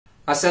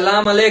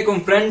Assalamualaikum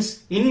friends.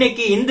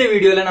 இன்னைக்கு இந்த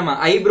வீடியோல நம்ம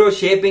ஐப்ரோ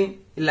ஷேப்பிங்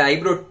இல்ல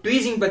ஐப்ரோ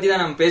ட்வீசிங் பத்தி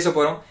தான் நம்ம பேச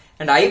போறோம்.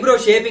 அண்ட் ஐப்ரோ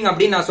ஷேப்பிங்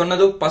அப்படி நான்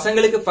சொன்னது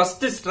பசங்களுக்கு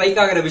ஃபர்ஸ்ட் ஸ்ட்ரைக்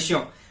ஆகிற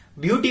விஷயம்.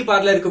 பியூட்டி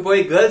பார்லருக்கு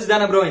போய் கேர்ள்ஸ்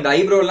தானே ப்ரோ இந்த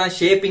ஐப்ரோ எல்லாம்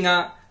ஷேப்பிங்கா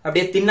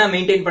அப்படியே தின்னா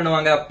மெயின்டைன்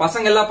பண்ணுவாங்க,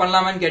 பசங்க எல்லாம்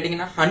பண்ணலாமான்னு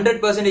கேட்டீங்கன்னா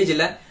 100%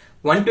 இல்ல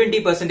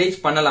 120%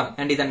 பண்ணலாம்.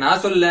 அண்ட் இதை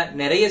நான் சொல்ல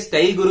நிறைய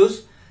ஸ்டைல் குருஸ்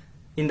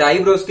இந்த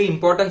ஐப்ரோஸ்க்கு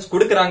இம்பார்ட்டன்ஸ்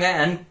கொடுக்கறாங்க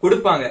அண்ட்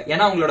கொடுப்பாங்க.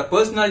 ஏன்னா அவங்களோட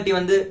பர்சனாலிட்டி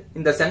வந்து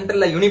இந்த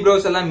சென்டர்ல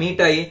யூனிப்ரோஸ் எல்லாம்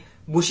மீட் ஆகி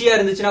புஷியா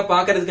இருந்துச்சுன்னா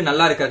பாக்குறதுக்கு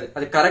நல்லா இருக்காது.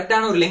 அது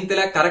கரெக்டான ஒரு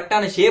லெங்க்ல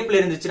கரெக்டான ஷேப்ல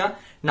இருந்துச்சுன்னா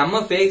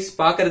நம்ம ஃபேஸ்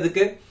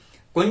பாக்குறதுக்கு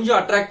கொஞ்சம்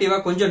அட்ராக்டிவா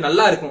கொஞ்சம்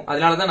நல்லா இருக்கும்.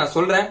 அதனாலதான் நான்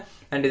சொல்றேன்.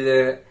 அண்ட் இது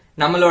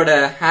நம்மளோட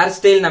ஹேர்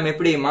ஸ்டைல் நம்ம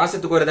எப்படி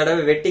மாசத்துக்கு ஒரு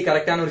தடவை வெட்டி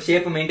கரெக்டான ஒரு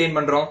ஷேப் மெயின்டைன்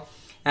பண்றோம்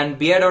அண்ட்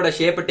பியர்டோட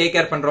ஷேப்பை டேக்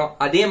கேர் பண்றோம்,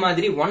 அதே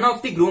மாதிரி one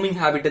of the grooming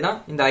habit தான்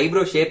இந்த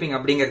ஐப்ரோ ஷேப்பிங்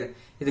அப்படிங்கிறது.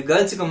 இது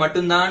கேர்ள்ஸுக்கு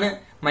மட்டும்தான்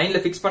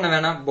மைண்ட்ல பிக்ஸ் பண்ண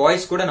வேணாம்,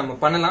 பாய்ஸ் கூட நம்ம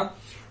பண்ணலாம்.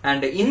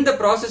 அண்ட் இந்த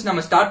ப்ராசஸ்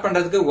நம்ம ஸ்டார்ட்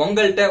பண்றதுக்கு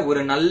உங்கள்கிட்ட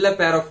ஒரு நல்ல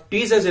பேர் ஆஃப்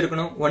டீசர்ஸ்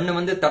இருக்கணும். ஒன்னு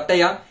வந்து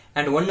தட்டையா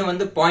அண்ட் ஒன்னு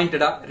வந்து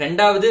பாயிண்டடா,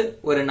 ரெண்டாவது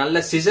ஒரு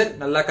நல்ல சிசர்,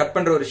 நல்லா கட்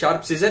பண்ற ஒரு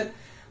ஷார்ப் சிசர்,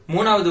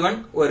 மூணாவது ஒன்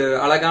ஒரு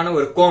அழகான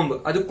ஒரு கோம்பு.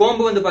 அது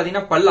கோம்பு வந்து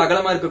பாத்தீங்கன்னா பல்லு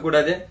அகலமா இருக்க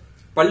கூடாது,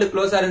 பல்லு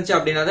க்ளோஸா இருந்துச்சு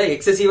அப்படின்னா தான்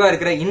எக்ஸசிவா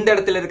இருக்கிற இந்த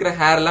இடத்துல இருக்கிற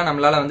ஹேர் எல்லாம்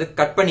நம்மளால வந்து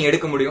கட் பண்ணி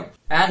எடுக்க முடியும்.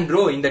 அண்ட்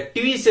ப்ரோ இந்த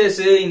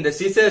ட்வீசர்ஸ் இந்த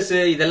சிசர்ஸ்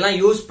இதெல்லாம்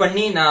யூஸ்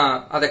பண்ணி நான்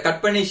அதை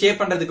கட் பண்ணி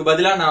ஷேப் பண்றதுக்கு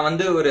பதிலா நான்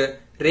வந்து ஒரு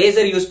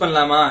ரேசர் யூஸ்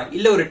பண்ணலாமா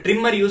இல்ல ஒரு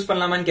ட்ரிம்மர் யூஸ்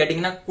பண்ணலாமான்னு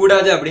கேட்டீங்கன்னா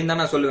கூடாது அப்படின்னு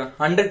தான் நான் சொல்லுவேன்.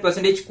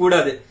 100%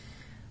 கூடாது.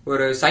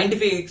 ஒரு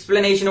சயின்டிபிக்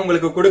எக்ஸ்பிளனேஷன்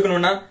உங்களுக்கு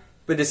கொடுக்கணும்னா,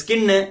 இப்ப இது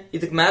ஸ்கின்,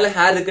 இதுக்கு மேல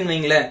ஹேர் இருக்குன்னு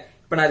வைங்களேன்.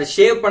 இப்ப நான் அதை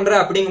ஷேவ்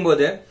பண்றேன்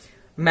அப்படிங்கும்போது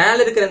மேல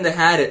இருக்கிற இந்த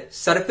ஹேர்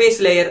சர்ஃபேஸ்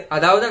லேயர்,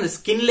 அதாவது அந்த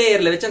ஸ்கின்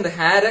லேயர்ல வச்சு அந்த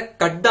ஹேரை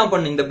கட் தான்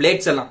பண்ணும். இந்த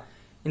பிளேட்ஸ் எல்லாம்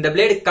இந்த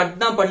பிளேடு கட்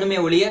தான் பண்ணுமே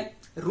ஒழிய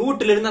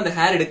ரூட்ல இருந்து அந்த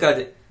ஹேர்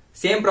எடுக்காது.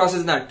 சேம்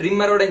ப்ராசஸ் தான்.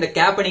 ட்ரிம்மரோட இந்த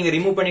கேப்பை நீங்க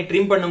ரிமூவ் பண்ணி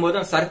ட்ரிம்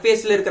பண்ணும்போது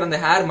சர்ஃபேஸ்ல இருக்கிற அந்த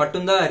ஹேர்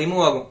மட்டும் தான்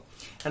ரிமூவ் ஆகும்.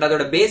 அண்ட்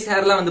அதோட பேஸ்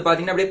ஹேர்லாம் வந்து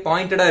பாத்தீங்கன்னா அப்படியே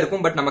பாயிண்டடா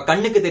இருக்கும். பட் நம்ம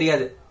கண்ணுக்கு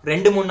தெரியாது.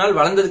 2-3 நாள்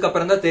வளர்ந்ததுக்கு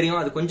அப்புறம் தான் தெரியும்.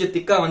 அது கொஞ்சம்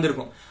திக்கா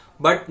வந்திருக்கும்.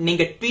 பட்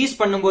நீங்க ட்வீஸ்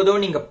பண்ணும்போதோ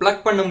நீங்க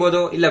பிளக்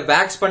பண்ணும்போதோ இல்ல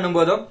வேக்ஸ்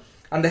பண்ணும்போதோ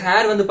அந்த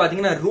ஹேர் வந்து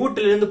பாத்தீங்கன்னா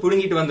ரூட்ல இருந்து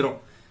புடுங்கிட்டு வந்துரும்.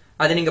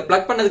 அதை நீங்க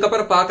பிளக் பண்ணதுக்கு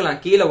அப்புறம் பார்க்கலாம்,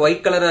 கீழே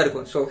ஒயிட் கலரா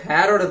இருக்கும். சோ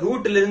ஹேரோட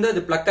ரூட்ல இருந்து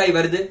அது பிளக் ஆகி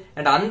வருது.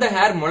 அண்ட் அந்த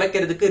ஹேர்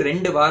முளைக்கிறதுக்கு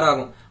 2 வாரம்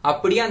ஆகும்.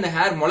 அப்படியே அந்த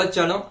ஹேர்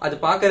முளைச்சாலும் அது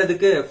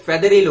பாக்குறதுக்கு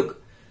ஃபெதரி லுக்.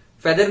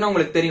 ஃபெதர்னா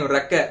உங்களுக்கு தெரியும்,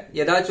 ரெக்கை.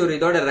 ஏதாச்சும் ஒரு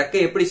இதோட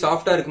ரெக்கை எப்படி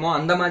சாஃப்டா இருக்குமோ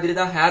அந்த மாதிரி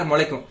தான் ஹேர்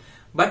முளைக்கும்.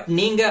 பட்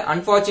நீங்க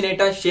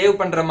அன்பார்ச்சுனேட்டா ஷேவ்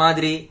பண்ற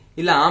மாதிரி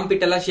இல்ல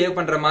ஆம்பிட் எல்லாம் ஷேவ்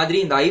பண்ற மாதிரி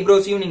இந்த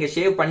ஐப்ரோஸையும் நீங்க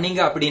ஷேவ் பண்ணீங்க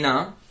அப்படின்னா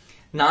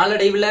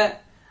நாளடைவுல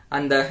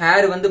அந்த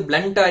ஹேர் வந்து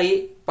பிளண்ட் ஆகி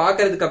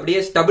பாக்குறதுக்கு அப்படியே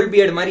ஸ்டபிள்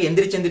பியர்டு மாதிரி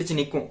எந்திரிச்சு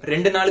நிக்கும்.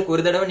 2 நாளுக்கு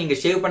ஒரு தடவை நீங்க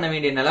ஷேவ் பண்ண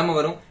வேண்டிய நிலைமை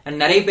வரும்.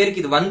 அண்ட் நிறைய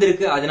பேருக்கு இது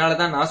வந்திருக்கு.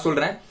 அதனாலதான் நான்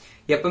சொல்றேன்,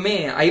 எப்பவுமே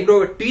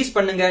ஐப்ரோவை ட்வீஸ்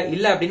பண்ணுங்க.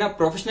 இல்ல அப்படின்னா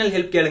ப்ரொஃபஷனல்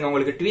ஹெல்ப் கேளுங்க.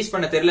 உங்களுக்கு ட்வீஸ்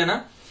பண்ண தெரியலனா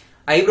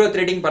ஐப்ரோ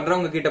த்ரெடிங்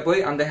பண்றவங்க கிட்ட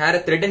போய் அந்த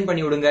ஹேரை த்ரெட்டன்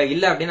பண்ணி விடுங்க.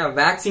 இல்ல அப்படின்னா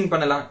வேக்சிங்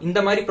பண்ணலாம்.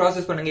 இந்த மாதிரி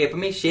ப்ராசஸ் பண்ணுங்க.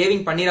 எப்பவுமே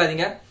ஷேவிங்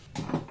பண்ணிடாதீங்க.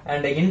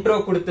 அண்ட் இன்ட்ரோ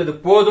கொடுத்தது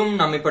போதும்,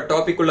 நம்ம இப்ப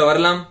டாபிக் உள்ள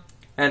வரலாம்.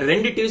 அண்ட்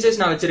 2 டியூசர்ஸ்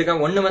நான்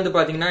வச்சிருக்கேன். ஒன்னு வந்து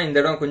பாத்தீங்கன்னா இந்த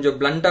இடம் கொஞ்சம்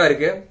பிளண்டா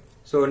இருக்கு.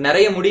 சோ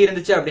நிறைய முடி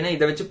இருந்துச்சு அப்படின்னா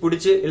இதை வச்சு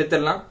புடிச்சு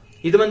இழுத்துடலாம்.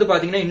 இது வந்து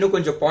பாத்தீங்கன்னா இன்னும்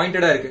கொஞ்சம்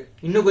பாயிண்டடா இருக்கு,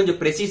 இன்னும் கொஞ்சம்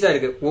பிரெசிஸா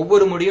இருக்கு.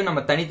 ஒவ்வொரு முடியும்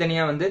நம்ம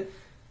தனித்தனியா வந்து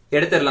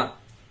எடுத்துடலாம்.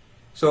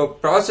 சோ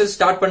ப்ராசஸ்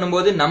ஸ்டார்ட்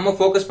பண்ணும்போது நம்ம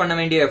ஃபோக்கஸ் பண்ண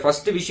வேண்டிய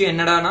ஃபர்ஸ்ட் விஷயம்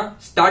என்னடானா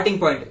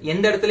ஸ்டார்டிங் பாயிண்ட்.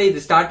 எந்த இடத்துல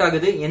இது ஸ்டார்ட்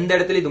ஆகுது, எந்த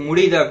இடத்துல இது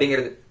முடியுது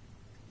அப்படிங்கிறது.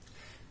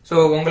 சோ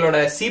உங்களோட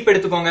சீப்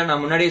எடுத்துக்கோங்க,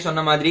 நான் முன்னாடியே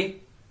சொன்ன மாதிரி.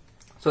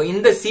 சோ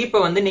இந்த சீப்பை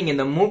வந்து நீங்க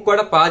இந்த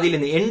மூக்கோட பாதியில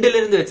இருந்து எண்டுல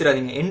இருந்து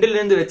வச்சிடாதீங்க. எண்டுல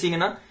இருந்து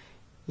வச்சீங்கன்னா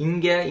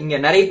இங்க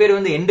நிறைய பேர்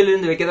வந்து எண்டுல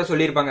இருந்து வைக்கதான்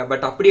சொல்லியிருப்பாங்க.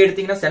 பட் அப்படி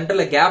எடுத்தீங்கன்னா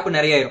சென்டர்ல கேப்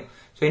நிறைய ஆயிரும்.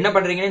 சோ என்ன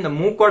பண்றீங்கன்னா இந்த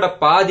மூக்கோட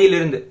பாதியில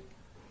இருந்து,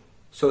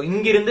 சோ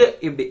இங்கிருந்து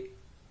இப்படி.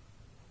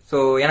 சோ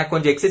எனக்கு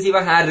கொஞ்சம்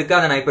எக்ஸசிவா ஹேர் இருக்கு,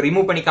 அதை நான் இப்ப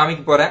ரிமூவ் பண்ணி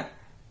காமிக்க போறேன்.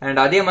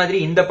 அண்ட் அதே மாதிரி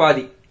இந்த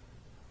பாதி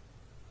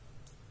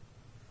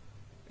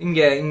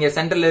இங்க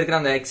சென்டர்ல இருக்கிற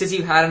அந்த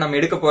எக்ஸசிவ் ஹேரை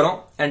நம்ம எடுக்க போறோம்.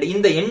 அண்ட்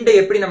இந்த எண்டை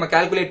எப்படி நம்ம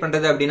கால்குலேட்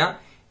பண்றது அப்படின்னா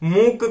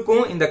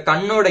மூக்குக்கும் இந்த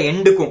கண்ணோட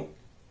எண்டுக்கும்,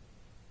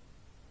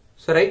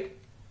 சோ ரைட்,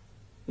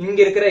 இங்க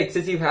இருக்கிற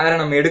எக்ஸசிவ் ஹேரை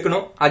நம்ம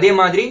எடுக்கணும். அதே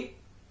மாதிரி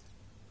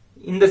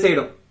இந்த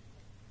சைடும்.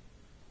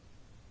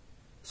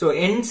 சோ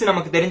எண்ட்ஸ்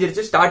நமக்கு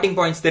தெரிஞ்சிருச்சு, ஸ்டார்டிங்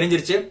பாயிண்ட்ஸ்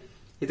தெரிஞ்சிருச்சு.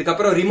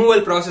 இதுக்கப்புறம்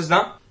ரிமூவல் ப்ராசஸ்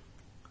தான்.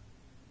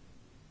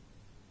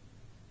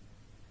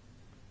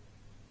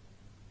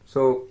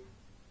 சோ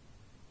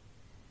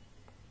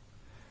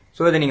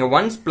இதை நீங்க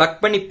ஒன்ஸ்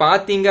பிளக் பண்ணி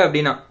பாத்தீங்க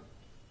அப்படின்னா,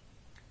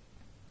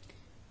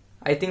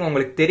 ஐ திங்க்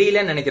உங்களுக்கு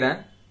தெரியலன்னு நினைக்கிறேன்.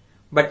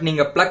 பட்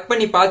நீங்க பிளக்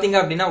பண்ணி பாத்தீங்க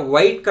அப்படின்னா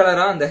ஒயிட்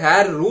கலரா அந்த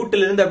ஹேர்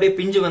ரூட்ல இருந்து அப்படியே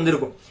பிஞ்சு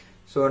வந்திருக்கும்.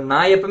 சோ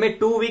நான் எப்பவுமே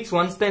 2 வீக்ஸ்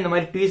ஒன்ஸ் தான் இந்த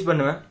மாதிரி ட்வீஸ்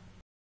பண்ணுவேன்.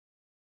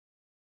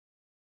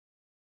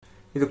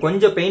 இது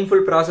கொஞ்சம்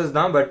பெயின்ஃபுல் ப்ராசஸ்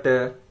தான்,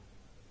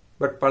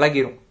 பட்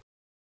பழகிரும்.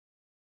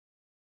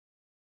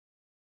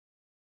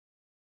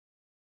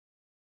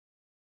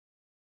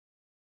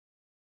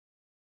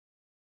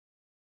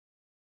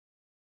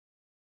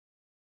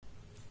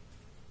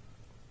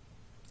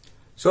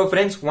 சோ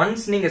ஃப்ரெண்ட்ஸ்,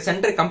 ஒன்ஸ் நீங்க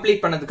சென்டர்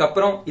கம்ப்ளீட் பண்ணதுக்கு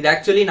அப்புறம் இது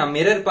ஆக்சுவலி நான்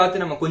மிரர்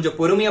பார்த்து நம்ம கொஞ்சம்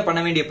பொறுமையா பண்ண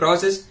வேண்டிய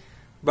ப்ராசஸ்.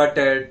 பட்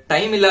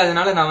டைம்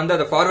இல்லாதனால நான் வந்து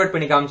அதை ஃபார்வர்ட்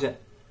பண்ணி காமிச்சேன்.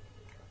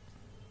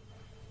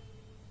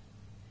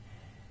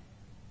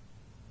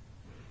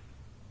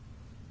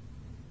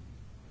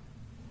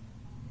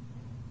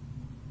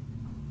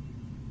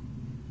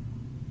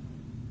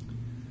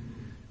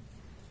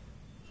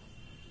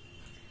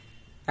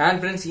 அண்ட்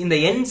ஃப்ரெண்ட்ஸ் இந்த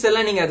எண்ட்ஸ்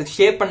எல்லாம் நீங்க அதுக்கு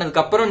ஷேப்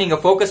பண்ணதுக்கு அப்புறம் நீங்க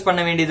ஃபோக்கஸ்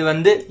பண்ண வேண்டியது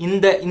வந்து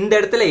இந்த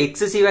இடத்துல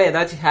எக்ஸசிவா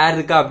ஏதாச்சும் ஹேர்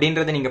இருக்கா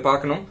அப்படின்றத நீங்க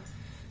பார்க்கணும்.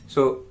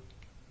 சோ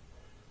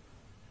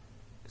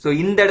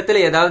இந்த இடத்துல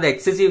ஏதாவது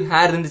எக்ஸசிவ்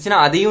ஹேர் இருந்துச்சுன்னா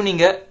அதையும்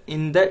நீங்க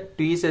இந்த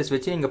ட்வீசர்ஸ்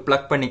வச்சு நீங்க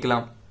பிளக்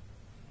பண்ணிக்கலாம்.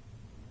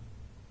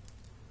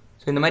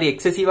 சோ இந்த மாதிரி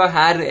எக்ஸசிவா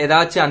ஹேர்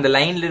ஏதாச்சும் அந்த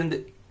லைன்ல இருந்து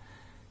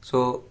சோ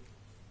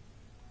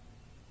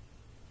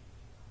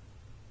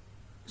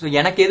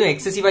எனக்கு எதுவும்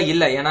எக்ஸசிவா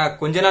இல்ல, ஏன்னா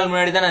கொஞ்ச நாள்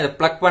முன்னாடி தான் நான் இதை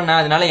பிளக் பண்ணேன்.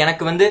 அதனால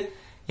எனக்கு வந்து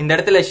இந்த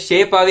இடத்துல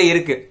ஷேப்பாவே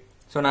இருக்கு.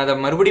 சோ நான் அதை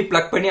மறுபடியும்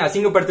பிளக் பண்ணி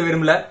அசிங்கப்படுத்த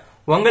விரும்பல.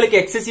 உங்களுக்கு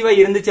எக்ஸசிவா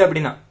இருந்துச்சு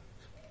அப்படின்னா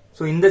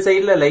சோ இந்த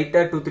சைடுல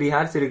லைட்டா 2-3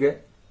 ஹேர்ஸ் இருக்கு.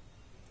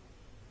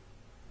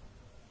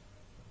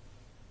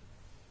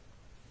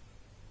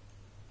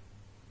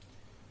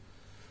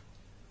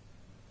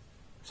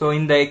 சோ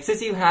இந்த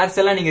எக்ஸசிவ் ஹேர்ஸ்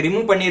எல்லாம் நீங்க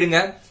ரிமூவ் பண்ணிருங்க.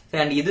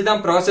 அண்ட்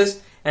இதுதான் ப்ராசஸ்.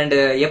 அண்ட்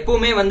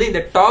எப்பவுமே வந்து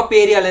இந்த டாப்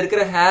ஏரியால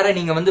இருக்கிற ஹேரை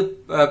நீங்க வந்து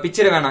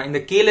பிச்சிட வேணாம். இந்த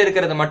கீழே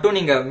இருக்கிறத மட்டும்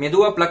நீங்க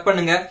மெதுவா பிளக்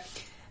பண்ணுங்க.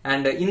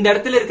 அண்ட் இந்த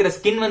இடத்துல இருக்கிற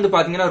ஸ்கின் வந்து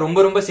பாத்தீங்கன்னா ரொம்ப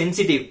ரொம்ப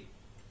சென்சிட்டிவ்.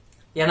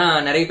 ஏன்னா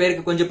நிறைய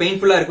பேருக்கு கொஞ்சம்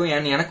பெயின்ஃபுல்லா இருக்கும்.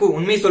 எனக்கு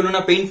உண்மை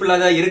சொல்லணும்னா பெயின்ஃபுல்லா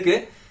தான் இருக்கு.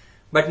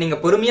 பட் நீங்க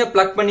பொறுமையா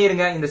பிளக்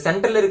பண்ணிருங்க. இந்த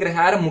சென்டர்ல இருக்கிற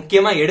ஹேரை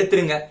முக்கியமா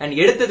எடுத்துருங்க. அண்ட்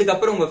எடுத்ததுக்கு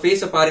அப்புறம் உங்க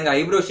ஃபேஸ பாருங்க.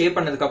 ஐப்ரோ ஷேப்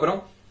பண்ணதுக்கு அப்புறம்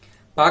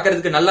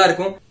பாக்குறதுக்கு நல்லா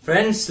இருக்கும்.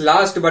 Friends,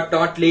 last but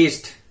not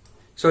least,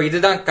 so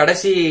இதுதான்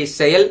கடைசி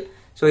செயல்.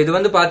 சோ இது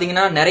வந்து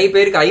பாத்தீங்கன்னா நிறைய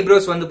பேருக்கு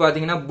ஐப்ரோஸ் வந்து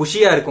பாத்தீங்கன்னா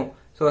புஷியா இருக்கும்.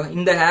 சோ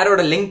இந்த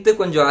ஹேரோட லெங்த்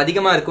கொஞ்சம்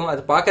அதிகமா இருக்கும்.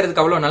 அது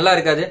பாக்குறதுக்கு அவ்வளவு நல்லா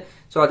இருக்காது.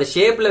 சோ அதை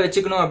ஷேப்ல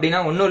வச்சுக்கணும் அப்படின்னா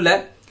ஒன்னும் இல்ல.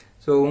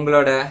 சோ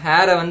உங்களோட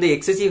ஹேரை வந்து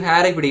எக்ஸசிவ்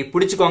ஹேரை இப்படி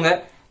பிடிச்சுக்கோங்க.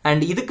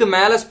 அண்ட் இதுக்கு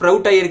மேல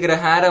ஸ்ப்ரவுட் ஆகிருக்கிற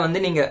ஹேரை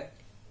வந்து நீங்க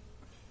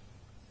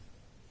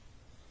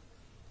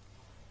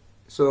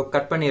சோ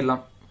கட்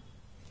பண்ணிடலாம்.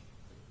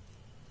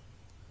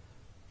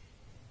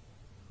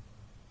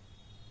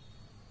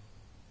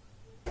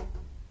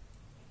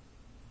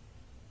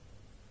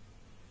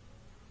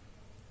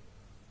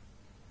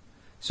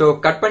 சோ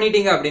கட்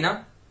பண்ணிட்டீங்க அப்படின்னா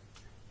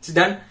இட்ஸ்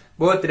டன்.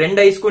 போத் ரெண்டு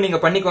ஐஸ்க்கும் நீங்க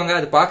பண்ணிக்கோங்க.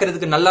 அது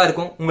பாக்குறதுக்கு நல்லா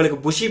இருக்கும். உங்களுக்கு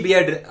புஷி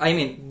பியர்ட்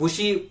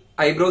புஷி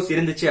ஐப்ரோஸ்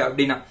இருந்துச்சு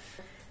அப்படின்னா.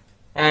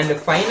 அண்ட்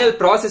ஃபைனல்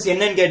ப்ராசஸ்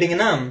என்னன்னு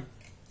கேட்டீங்கன்னா,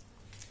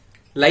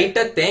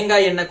 லைட்டா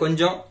தேங்காய் எண்ணெய்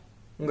கொஞ்சம்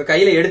உங்க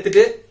கையில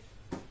எடுத்துட்டு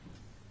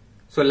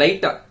சோ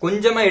லைட்டா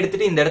கொஞ்சமா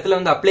எடுத்துட்டு இந்த இடத்துல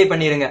வந்து அப்ளை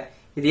பண்ணிருங்க.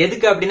 இது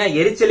எதுக்கு அப்படின்னா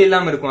எரிச்சல்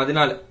இல்லாம இருக்கும்,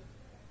 அதனால.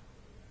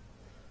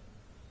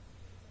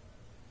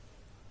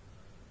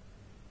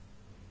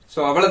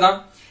 சோ அவ்வளவுதான்.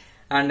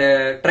 அண்ட்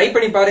ட்ரை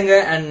பண்ணி பாருங்க.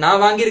 அண்ட்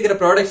நான் வாங்கி இருக்கிற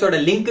ப்ராடக்ட்ஸோட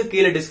லிங்க்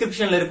கீழே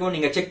டிஸ்கிரிப்ஷன்ல இருக்கும்.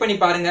 நீங்க செக் பண்ணி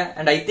பாருங்க.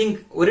 அண்ட் ஐ திங்க்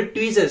ஒரு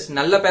ட்வீசர்ஸ்,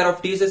 நல்ல பேர்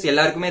ஆஃப் ட்வீசர்ஸ்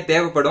எல்லாருக்குமே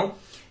தேவைப்படும்.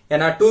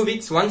 ஏன்னா 2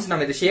 weeks ஒன்ஸ்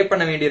நம்ம இதை ஷேப்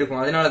பண்ண வேண்டி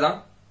இருக்கும். அதனாலதான்.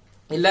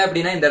 இல்ல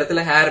அப்படின்னா இந்த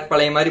இடத்துல ஹேர்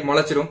பழைய மாதிரி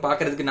முளைச்சிரும்,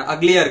 பாக்குறதுக்கு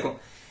அக்லியா இருக்கும்.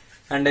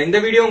 அண்ட் இந்த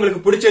வீடியோ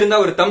உங்களுக்கு பிடிச்சிருந்தா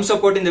ஒரு தம்ஸ்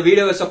சப்போர்ட், இந்த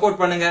வீடியோவை சப்போர்ட்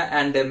பண்ணுங்க.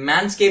 அண்ட்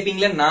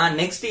மேன்ஸ்கேப்பிங்ல நான்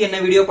நெக்ஸ்ட் என்ன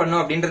வீடியோ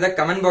பண்ணும் அப்படின்றத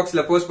கமெண்ட்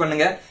பாக்ஸ்ல போஸ்ட்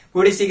பண்ணுங்க.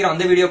 கூடி சீக்கிரம்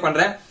அந்த வீடியோ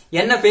பண்றேன்.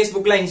 என்ன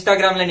Facebookல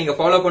இன்ஸ்டாகிராம்ல நீங்க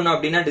ஃபாலோ பண்ணும்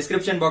அப்படின்னா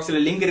டிஸ்கிரிப்ஷன் பாக்ஸ்ல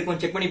லிங்க் இருக்கும்,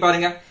 செக் பண்ணி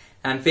பாருங்க.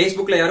 அண்ட்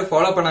Facebookல யாரும்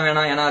ஃபாலோ பண்ண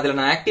வேணாம், ஏன்னா அதுல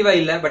நான் ஆக்டிவா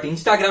இல்ல. பட்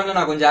இன்ஸ்டாகிராம்ல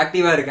நான் கொஞ்சம்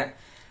ஆக்டிவா இருக்கேன்.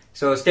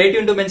 So stay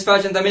tune to men's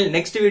fashion Tamil.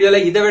 Next வீடியோல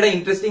இதை விட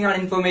இன்ட்ரெஸ்டிங்கான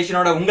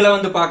இன்ஃபர்மேஷனோட உங்களை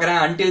வந்து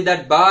பாக்குறேன். Until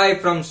that, bye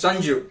from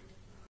Sanju.